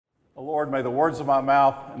Lord, may the words of my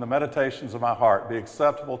mouth and the meditations of my heart be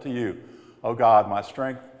acceptable to you, O God, my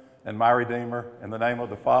strength and my Redeemer, in the name of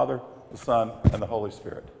the Father, the Son, and the Holy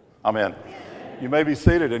Spirit. Amen. You may be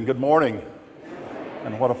seated, and good morning.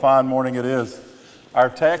 And what a fine morning it is. Our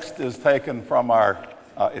text is taken from our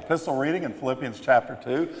epistle reading in Philippians chapter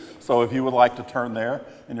 2. So if you would like to turn there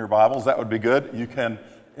in your Bibles, that would be good. You can,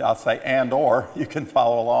 I'll say or you can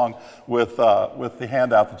follow along with the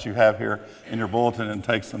handout that you have here in your bulletin and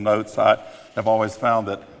take some notes. I have always found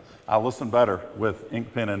that I listen better with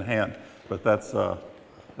ink pen in hand, but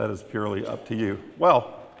that is purely up to you.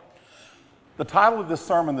 Well, the title of this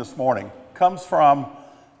sermon this morning comes from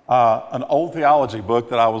an old theology book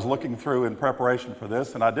that I was looking through in preparation for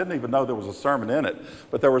this, and I didn't even know there was a sermon in it,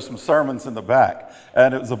 but there were some sermons in the back.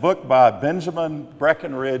 And it was a book by Benjamin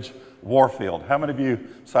Breckinridge Warfield. How many of you,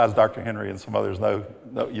 besides Dr. Henry and some others,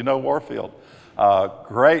 know Warfield?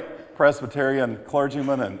 Great Presbyterian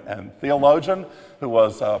clergyman and theologian who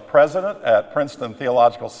was president at Princeton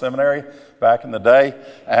Theological Seminary back in the day.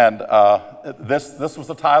 And this was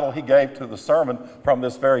the title he gave to the sermon from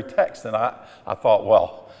this very text. And I thought,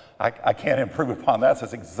 well, I can't improve upon that.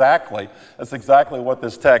 That's exactly what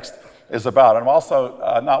this text is about. And I'm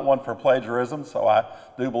also not one for plagiarism, so I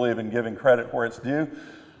do believe in giving credit where it's due.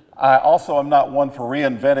 I also am not one for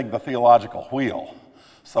reinventing the theological wheel.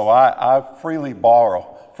 So I freely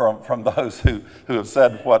borrow from those who have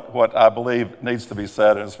said what I believe needs to be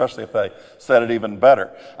said, and especially if they said it even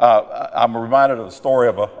better. I'm reminded of the story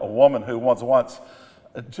of a woman who was once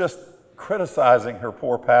just criticizing her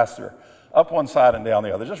poor pastor up one side and down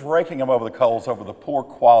the other, just raking him over the coals over the poor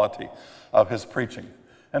quality of his preaching.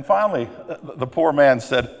 And finally, the poor man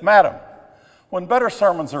said, "Madam, when better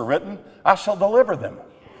sermons are written, I shall deliver them."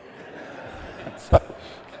 So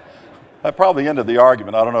that probably ended the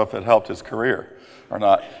argument. I don't know if it helped his career or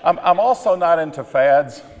not. I'm also not into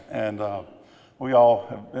fads, and we all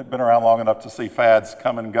have been around long enough to see fads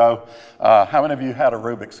come and go. How many of you had a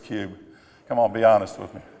Rubik's Cube? Come on, be honest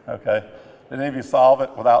with me, okay? Did any of you solve it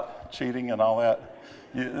without cheating and all that?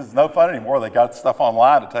 It's no fun anymore. They got stuff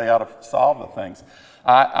online to tell you how to solve the things.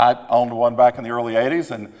 I owned one back in the early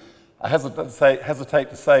 80s, and I hesitate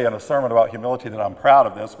to say in a sermon about humility that I'm proud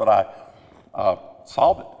of this, but I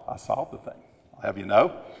solved it. I solved the thing. I'll have you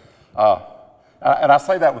know. And I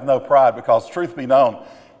say that with no pride because, truth be known,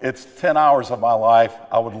 it's 10 hours of my life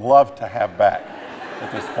I would love to have back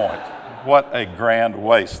at this point. What a grand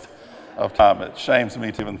waste of time. It shames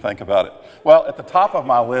me to even think about it. Well, at the top of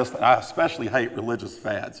my list, and I especially hate religious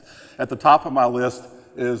fads, at the top of my list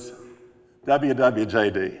is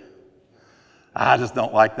WWJD. I just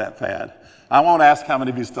don't like that fad. I won't ask how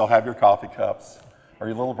many of you still have your coffee cups or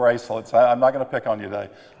your little bracelets. I'm not going to pick on you today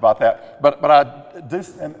about that. But I do,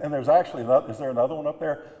 and there's actually, is there another one up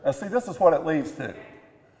there? And see, this is what it leads to.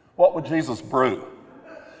 What would Jesus brew?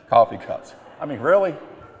 Coffee cups. I mean, really?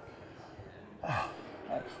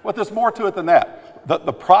 But there's more to it than that.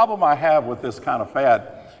 The problem I have with this kind of fad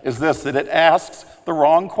is this, that it asks the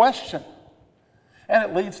wrong question. And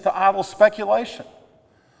it leads to idle speculation,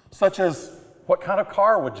 such as, what kind of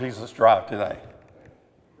car would Jesus drive today?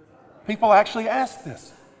 People actually ask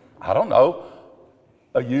this. I don't know.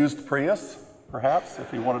 A used Prius, perhaps, if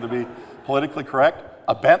he wanted to be politically correct.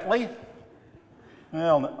 A Bentley?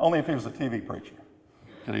 Well, only if he was a TV preacher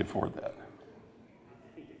could he afford that.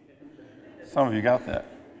 Some of you got that.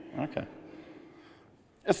 Okay.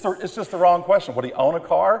 It's just the wrong question. Would he own a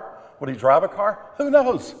car? Would he drive a car? Who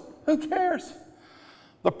knows? Who cares?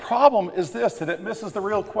 The problem is this, that it misses the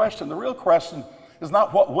real question. The real question is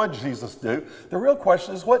not what would Jesus do. The real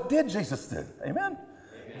question is what did Jesus do? Amen?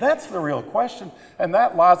 That's the real question, and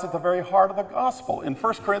that lies at the very heart of the gospel. In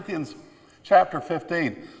 1 Corinthians chapter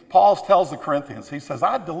 15, Paul tells the Corinthians, he says,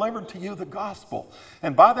 "I delivered to you the gospel,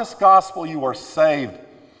 and by this gospel you are saved,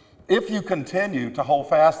 if you continue to hold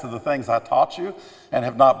fast to the things I taught you and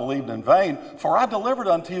have not believed in vain. For I delivered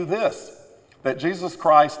unto you this, that Jesus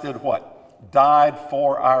Christ did what? Died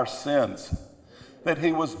for our sins, that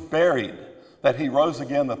he was buried, that he rose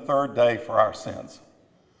again the third day for our sins."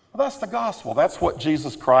 Well, that's the gospel. That's what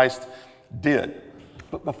Jesus Christ did.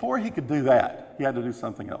 But before he could do that, he had to do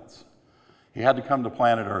something else. He had to come to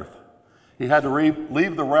planet Earth. He had to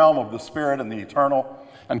leave the realm of the spirit and the eternal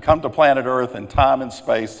and come to planet Earth in time and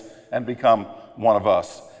space and become one of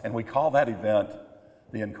us. And we call that event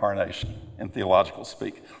the Incarnation in theological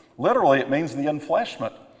speak. Literally, it means the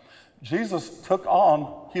enfleshment. Jesus took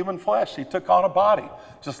on human flesh. He took on a body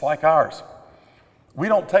just like ours. We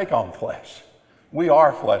don't take on flesh. We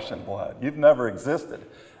are flesh and blood. You've never existed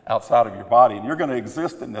outside of your body, and you're going to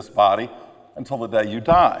exist in this body until the day you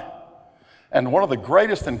die. And one of the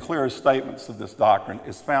greatest and clearest statements of this doctrine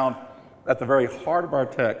is found at the very heart of our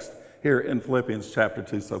text here in Philippians chapter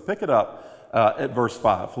 2. So pick it up at verse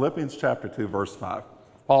 5. Philippians chapter 2, verse 5.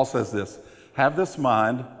 Paul says this, "Have this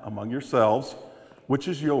mind among yourselves, which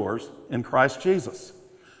is yours in Christ Jesus,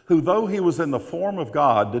 who though he was in the form of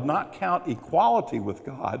God, did not count equality with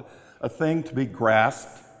God a thing to be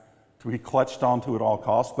grasped, to be clutched onto at all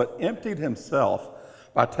costs, but emptied himself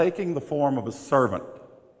by taking the form of a servant.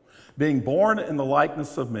 Being born in the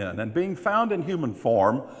likeness of men, and being found in human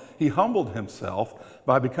form, he humbled himself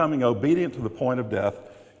by becoming obedient to the point of death,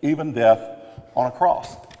 even death on a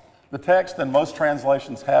cross." The text, and most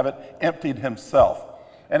translations have it, emptied himself.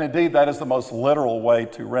 And indeed, that is the most literal way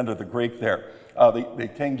to render the Greek there. The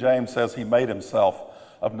King James says he made himself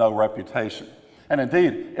of no reputation. And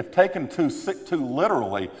indeed, if taken too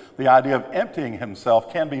literally, the idea of emptying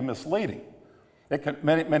himself can be misleading.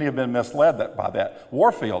 Many have been misled by that.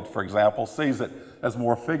 Warfield, for example, sees it as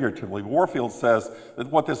more figuratively. Warfield says that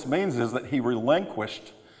what this means is that he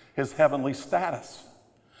relinquished his heavenly status,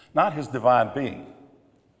 not his divine being.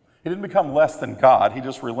 He didn't become less than God, he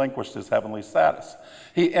just relinquished his heavenly status.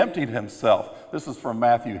 He emptied himself. This is from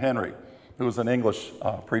Matthew Henry, who was an English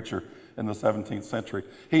preacher in the 17th century.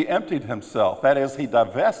 He emptied himself, that is, he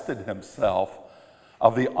divested himself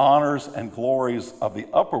of the honors and glories of the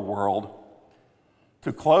upper world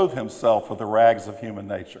to clothe himself with the rags of human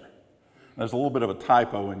nature. And there's a little bit of a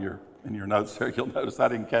typo in your notes there. You'll notice I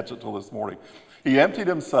didn't catch it till this morning. He emptied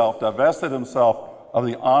himself, divested himself of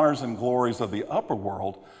the honors and glories of the upper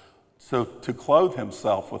world to clothe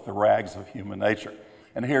himself with the rags of human nature.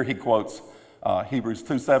 And here he quotes Hebrews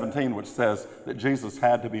 2:17, which says that Jesus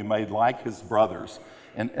had to be made like his brothers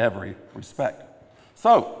in every respect.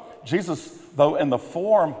 So Jesus, though in the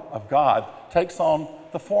form of God, takes on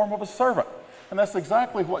the form of a servant. And that's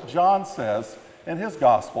exactly what John says in his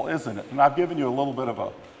gospel, isn't it? And I've given you a little bit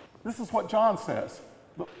of this is what John says.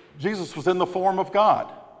 Jesus was in the form of God.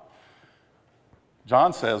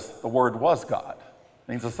 John says the Word was God.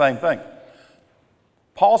 It means the same thing.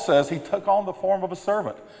 Paul says he took on the form of a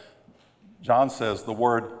servant. John says the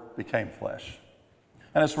Word became flesh.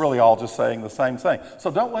 And it's really all just saying the same thing. So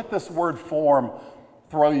don't let this word form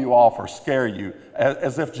throw you off or scare you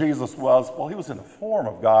as if Jesus he was in the form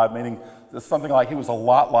of God, meaning it's something like he was a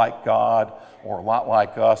lot like God or a lot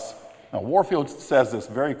like us. Now, Warfield says this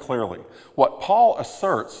very clearly. What Paul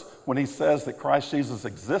asserts when he says that Christ Jesus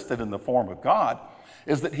existed in the form of God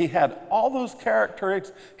is that he had all those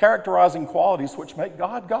characterizing qualities which make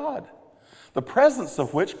God God, the presence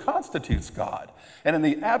of which constitutes God, and in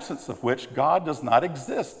the absence of which God does not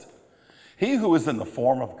exist. He who is in the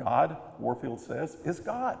form of God, Warfield says, is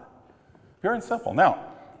God. Pure and simple. Now,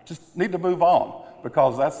 just need to move on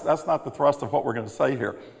because that's not the thrust of what we're going to say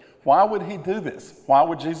here. Why would he do this? Why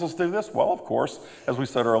would Jesus do this? Well, of course, as we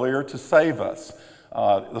said earlier, to save us.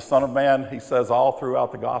 The Son of Man, he says all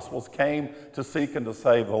throughout the Gospels, came to seek and to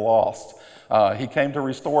save the lost. He came to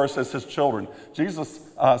restore us as his children. Jesus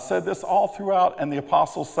said this all throughout, and the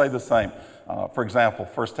apostles say the same. For example,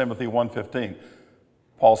 1 Timothy 1:15.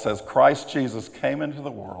 Paul says, Christ Jesus came into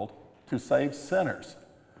the world to save sinners,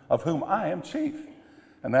 of whom I am chief.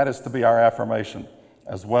 And that is to be our affirmation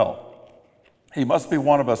as well. He must be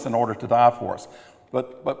one of us in order to die for us.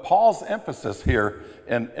 But Paul's emphasis here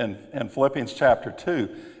in Philippians chapter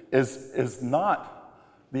 2 is not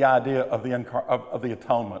the idea of the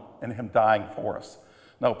atonement and him dying for us.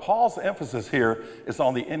 No, Paul's emphasis here is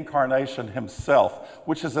on the incarnation himself,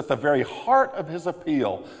 which is at the very heart of his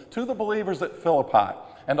appeal to the believers at Philippi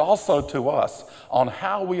and also to us on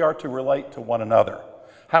how we are to relate to one another,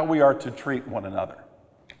 how we are to treat one another.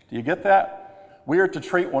 Do you get that? We are to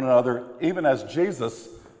treat one another even as Jesus,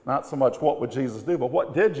 not so much what would Jesus do, but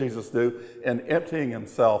what did Jesus do in emptying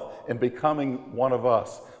himself and becoming one of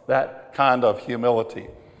us, that kind of humility.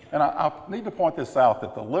 And I need to point this out,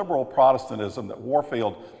 that the liberal Protestantism that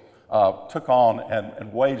Warfield took on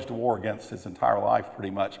and waged war against his entire life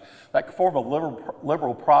pretty much, that form of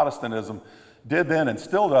liberal Protestantism did then and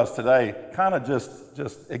still does today, kind of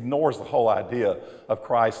just ignores the whole idea of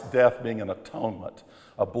Christ's death being an atonement,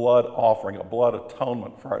 a blood offering, a blood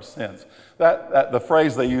atonement for our sins. That the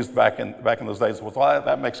phrase they used back in those days was, well,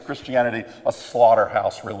 that makes Christianity a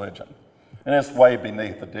slaughterhouse religion. And it's way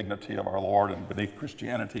beneath the dignity of our Lord and beneath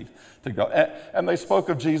Christianity to go. And they spoke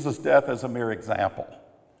of Jesus' death as a mere example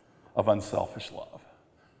of unselfish love.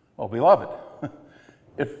 Well, beloved,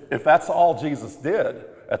 if that's all Jesus did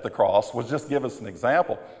at the cross, was just give us an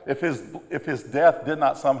example. If his death did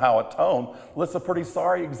not somehow atone, well, it's a pretty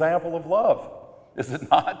sorry example of love, is it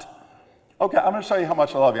not? Okay, I'm going to show you how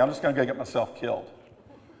much I love you. I'm just going to go get myself killed.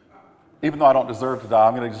 Even though I don't deserve to die,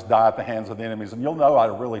 I'm going to just die at the hands of the enemies, and you'll know I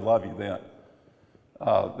really love you then.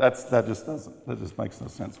 That just makes no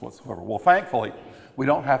sense whatsoever. Well, thankfully, we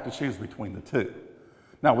don't have to choose between the two.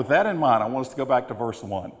 Now, with that in mind, I want us to go back to verse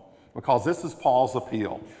 1, because this is Paul's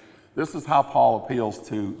appeal. This is how Paul appeals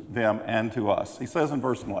to them and to us. He says in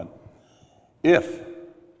verse 1, if,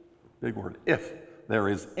 big word, if there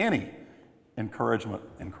is any encouragement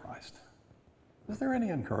in Christ. Is there any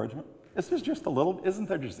encouragement? Is this just a little? Isn't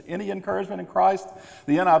there just any encouragement in Christ?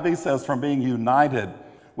 The NIV says from being united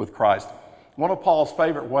with Christ. One of Paul's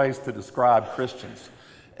favorite ways to describe Christians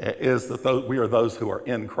is that we are those who are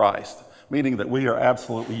in Christ, meaning that we are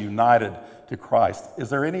absolutely united to Christ. Is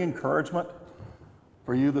there any encouragement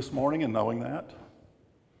for you this morning in knowing that?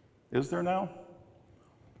 Is there now?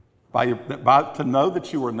 To know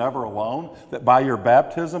that you are never alone, that by your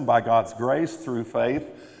baptism, by God's grace, through faith,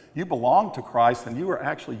 you belong to Christ and you are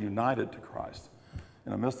actually united to Christ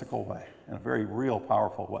in a mystical way, in a very real,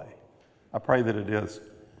 powerful way. I pray that it is.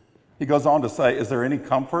 He goes on to say, is there any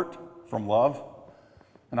comfort from love?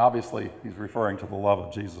 And obviously, he's referring to the love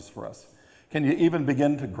of Jesus for us. Can you even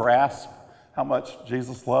begin to grasp how much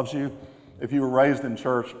Jesus loves you? If you were raised in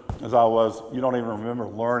church, as I was, you don't even remember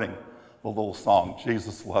learning the little song,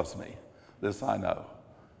 Jesus loves me, this I know,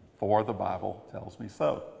 for the Bible tells me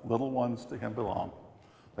so. Little ones to him belong.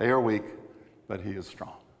 They are weak, but he is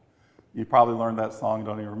strong. You probably learned that song and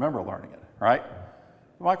don't even remember learning it, right?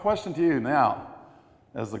 My question to you now,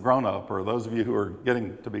 as a grown-up, or those of you who are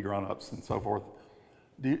getting to be grown-ups and so forth,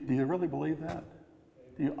 do you really believe that?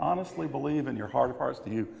 Do you honestly believe in your heart of hearts?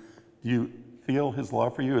 Do you feel his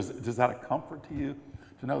love for you? Is that a comfort to you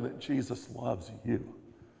to know that Jesus loves you?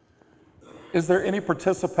 Is there any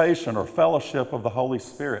participation or fellowship of the Holy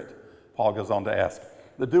Spirit? Paul goes on to ask.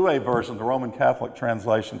 The Douay version, the Roman Catholic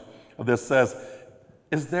translation of this says,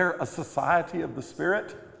 is there a society of the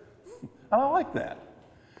Spirit? I don't like that.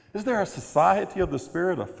 Is there a society of the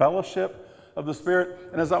Spirit, a fellowship of the Spirit?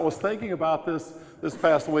 And as I was thinking about this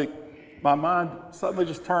past week, my mind suddenly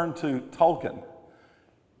just turned to Tolkien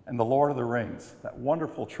and The Lord of the Rings, that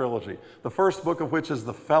wonderful trilogy, the first book of which is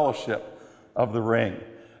The Fellowship of the Ring.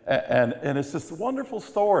 And it's just a wonderful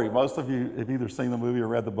story. Most of you have either seen the movie or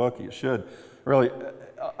read the book. You should, really,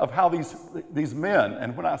 of how these men,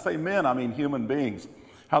 and when I say men, I mean human beings,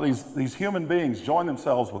 how these human beings join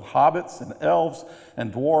themselves with hobbits and elves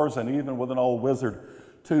and dwarves and even with an old wizard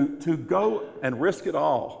to go and risk it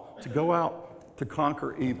all, to go out to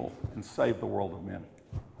conquer evil and save the world of men.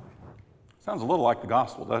 Sounds a little like the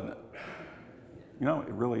gospel, doesn't it? You know,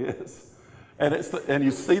 it really is. And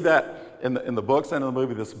you see that in the books and in the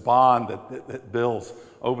movie, this bond that builds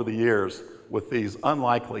over the years with these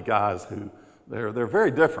unlikely guys who they're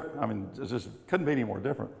very different. I mean, it just couldn't be any more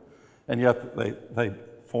different. And yet they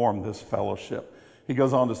form this fellowship. He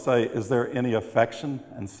goes on to say, is there any affection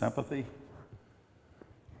and sympathy?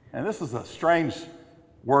 And this is a strange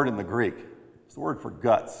word in the Greek. It's the word for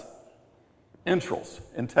guts, entrails,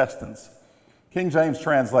 intestines. King James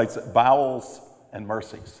translates it bowels and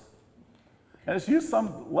mercies. And it's used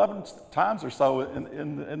some 11 times or so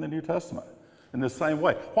in the New Testament in this same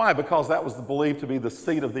way. Why? Because that was believed to be the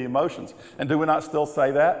seat of the emotions. And do we not still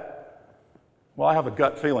say that? Well, I have a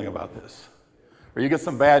gut feeling about this. Or you get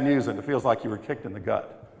some bad news and it feels like you were kicked in the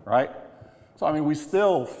gut, right? So, I mean, we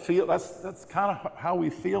still feel, that's kind of how we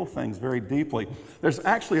feel things very deeply. There's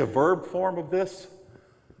actually a verb form of this,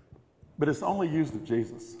 but it's only used of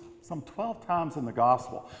Jesus. Some 12 times in the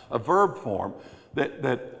gospel, a verb form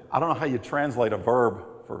that I don't know how you translate a verb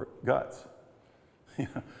for guts.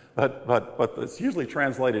 but it's usually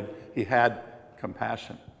translated, he had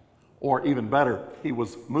compassion. Or even better, he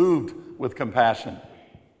was moved with compassion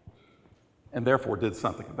and therefore did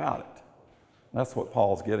something about it. That's what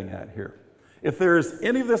Paul's getting at here. If there is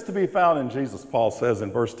any of this to be found in Jesus, Paul says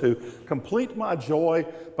in verse 2, complete my joy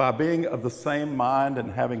by being of the same mind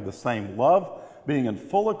and having the same love, being in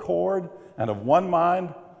full accord and of one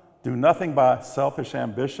mind. Do nothing by selfish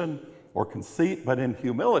ambition or conceit, but in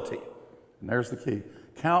humility. And there's the key.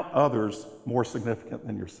 Count others more significant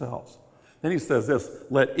than yourselves. Then he says this,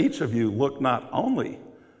 let each of you look not only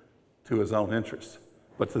to his own interests,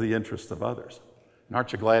 but to the interests of others. And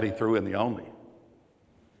aren't you glad he threw in the only?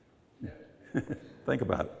 Think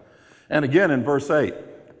about it. And again in verse 8,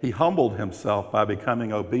 he humbled himself by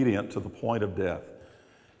becoming obedient to the point of death,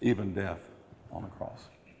 even death on the cross.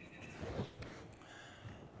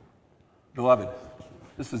 Beloved,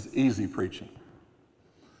 this is easy preaching.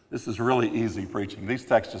 This is really easy preaching. These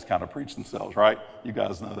texts just kind of preach themselves, right? You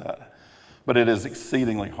guys know that. But it is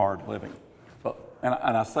exceedingly hard living. And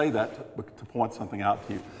I say that to point something out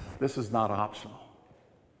to you. This is not optional.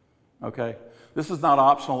 Okay? This is not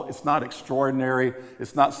optional. It's not extraordinary.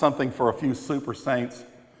 It's not something for a few super saints.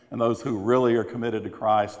 and those who really are committed to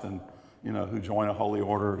Christ and, who join a holy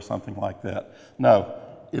order or something like that. No,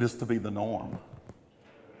 it is to be the norm.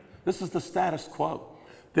 This is the status quo.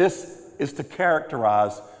 This is to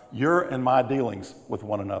characterize your and my dealings with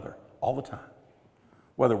one another all the time.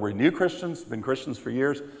 Whether we're new Christians, been Christians for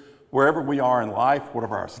years, wherever we are in life,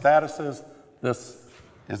 whatever our status is, this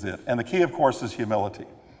is it. And the key, of course, is humility,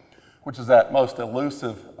 which is that most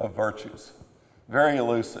elusive of virtues. Very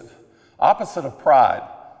elusive. Opposite of pride.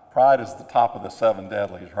 Pride is the top of the 7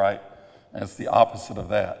 deadlies, right? And it's the opposite of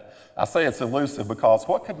that. I say it's elusive because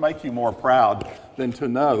what could make you more proud than to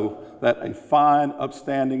know that a fine,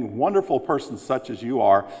 upstanding, wonderful person such as you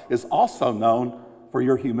are is also known for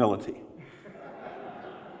your humility?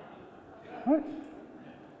 Right?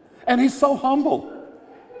 And he's so humble.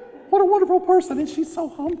 What a wonderful person, and she's so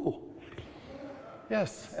humble.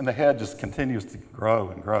 Yes, and the head just continues to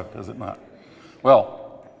grow and grow, does it not?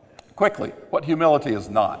 Well, quickly, what humility is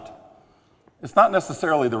not. It's not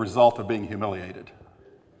necessarily the result of being humiliated.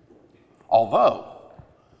 Although,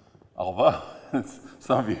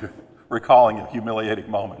 some of you recalling a humiliating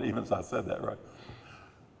moment, even as I said that, right?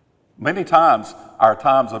 Many times, our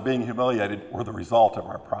times of being humiliated were the result of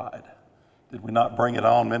our pride. Did we not bring it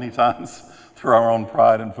on many times through our own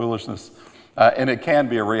pride and foolishness? And it can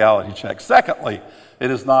be a reality check. Secondly,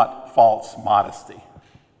 it is not false modesty.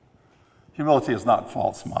 Humility is not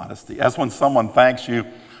false modesty. As when someone thanks you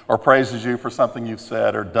or praises you for something you've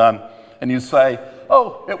said or done, and you say,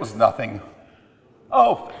 "Oh, it was nothing.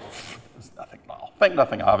 Oh, it was nothing at all. Think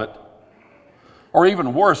nothing of it." Or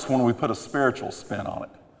even worse, when we put a spiritual spin on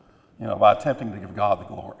it, by attempting to give God the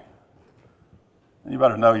glory. And you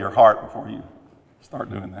better know your heart before you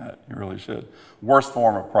start doing that. You really should. Worst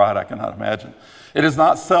form of pride I cannot imagine. It is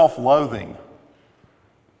not self-loathing.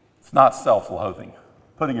 It's not self-loathing,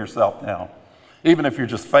 putting yourself down, even if you're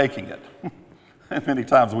just faking it. And many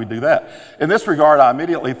times we do that. In this regard, I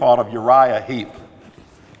immediately thought of Uriah Heep.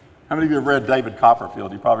 How many of you have read David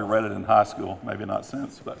Copperfield? You probably read it in high school, maybe not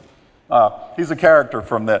since, but he's a character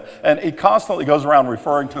from that. And he constantly goes around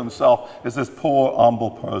referring to himself as this poor,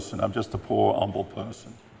 humble person. I'm just a poor, humble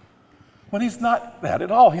person. When he's not that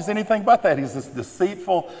at all. He's anything but that. He's this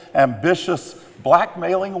deceitful, ambitious,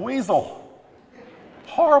 blackmailing weasel.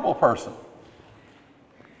 Horrible person.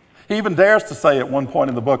 He even dares to say at one point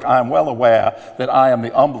in the book, "I am well aware that I am the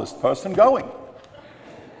humblest person going.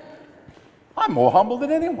 I'm more humble than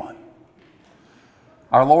anyone."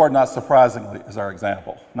 Our Lord, not surprisingly, is our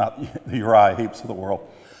example, not the Uriah Heeps of the world.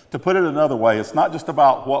 To put it another way, it's not just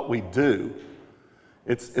about what we do,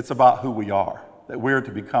 it's about who we are, that we're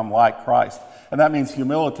to become like Christ. And that means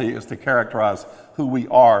humility is to characterize who we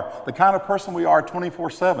are, the kind of person we are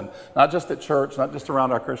 24/7, not just at church, not just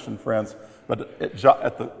around our Christian friends, but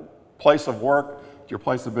at the place of work, your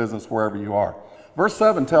place of business, wherever you are. Verse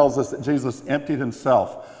 7 tells us that Jesus emptied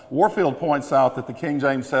himself. Warfield points out that the King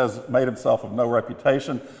James says, made himself of no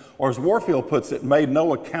reputation, or as Warfield puts it, made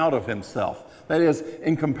no account of himself. That is,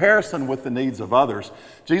 in comparison with the needs of others.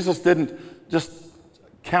 Jesus didn't just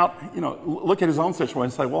look at his own situation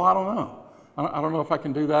and say, "Well, I don't know. I don't know if I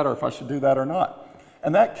can do that or if I should do that or not."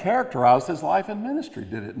 And that characterized his life and ministry,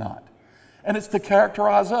 did it not? And it's to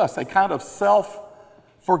characterize us, a kind of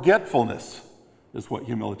self-forgetfulness is what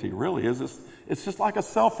humility really is. It's just like a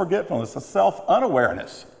self-forgetfulness, a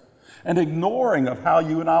self-unawareness, an ignoring of how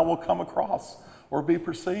you and I will come across or be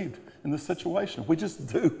perceived in this situation. We just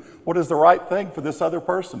do what is the right thing for this other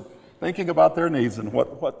person, thinking about their needs and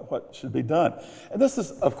what should be done. And this is,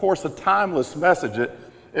 of course, a timeless message.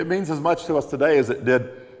 It means as much to us today as it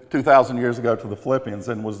did 2,000 years ago to the Philippians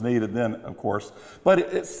and was needed then, of course. But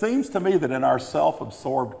it seems to me that in our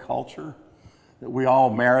self-absorbed culture that we all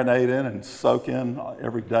marinate in and soak in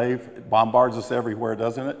every day, it bombards us everywhere,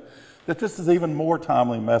 doesn't it? That this is even more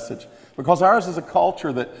timely message because ours is a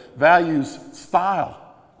culture that values style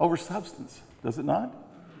over substance, does it not?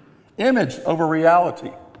 Image over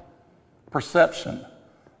reality, perception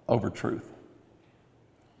over truth.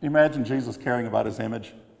 Can you imagine Jesus caring about his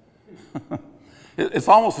image? It's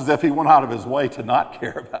almost as if he went out of his way to not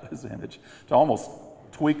care about his image, to almost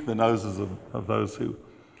tweak the noses of those who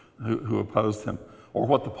opposed him, or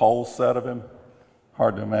what the polls said of him.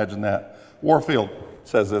 Hard to imagine that. Warfield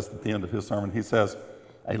says this at the end of his sermon. He says,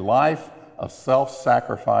 "A life of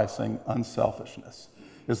self-sacrificing unselfishness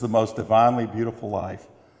is the most divinely beautiful life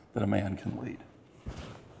that a man can lead."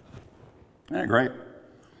 Isn't that great?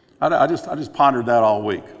 I just pondered that all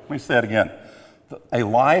week. Let me say it again. A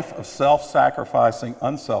life of self-sacrificing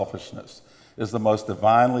unselfishness is the most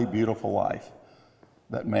divinely beautiful life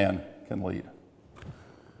that man can lead.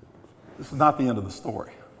 This is not the end of the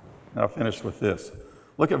story. And I'll finish with this.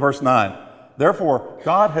 Look at verse 9. Therefore,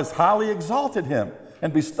 God has highly exalted him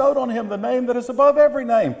and bestowed on him the name that is above every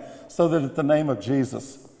name, so that at the name of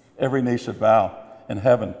Jesus every knee should bow in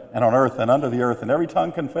heaven and on earth and under the earth, and every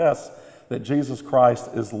tongue confess that Jesus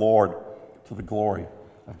Christ is Lord, to the glory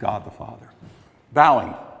of God the Father.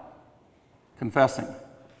 Bowing, confessing.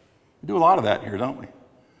 We do a lot of that here, don't we?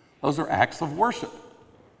 Those are acts of worship.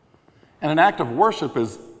 And an act of worship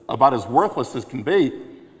is about as worthless as can be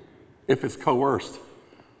if it's coerced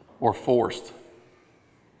or forced.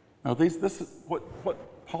 Now, this is what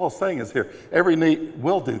Paul is saying is here. Every knee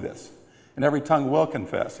will do this, and every tongue will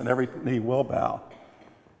confess, and every knee will bow.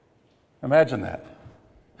 Imagine that.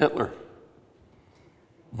 Hitler,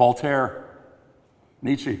 Voltaire,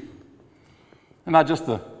 Nietzsche, and not just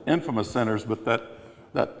the infamous sinners, but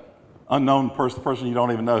that unknown person you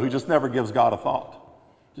don't even know, who just never gives God a thought.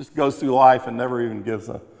 Just goes through life and never even gives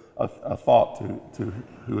a thought to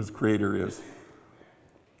who his creator is.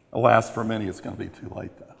 Alas, for many, it's going to be too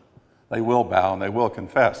late, though. They will bow and they will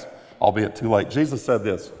confess, albeit too late. Jesus said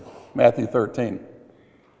this, Matthew 13,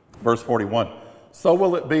 verse 41. So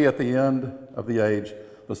will it be at the end of the age.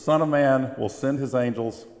 The Son of Man will send his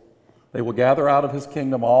angels. They will gather out of his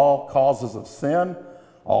kingdom all causes of sin,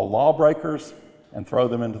 all lawbreakers, and throw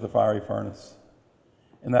them into the fiery furnace.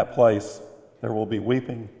 In that place, there will be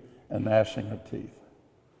weeping and gnashing of teeth.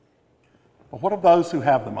 But what of those who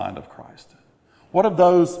have the mind of Christ? What of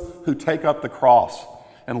those who take up the cross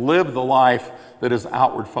and live the life that is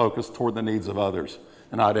outward focused toward the needs of others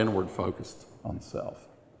and not inward focused on self?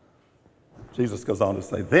 Jesus goes on to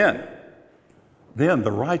say, then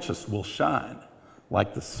the righteous will shine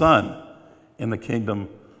like the sun in the kingdom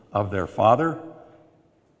of their Father.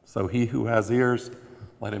 So he who has ears,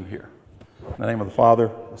 let him hear. In the name of the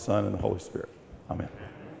Father, the Son, and the Holy Spirit. Amen.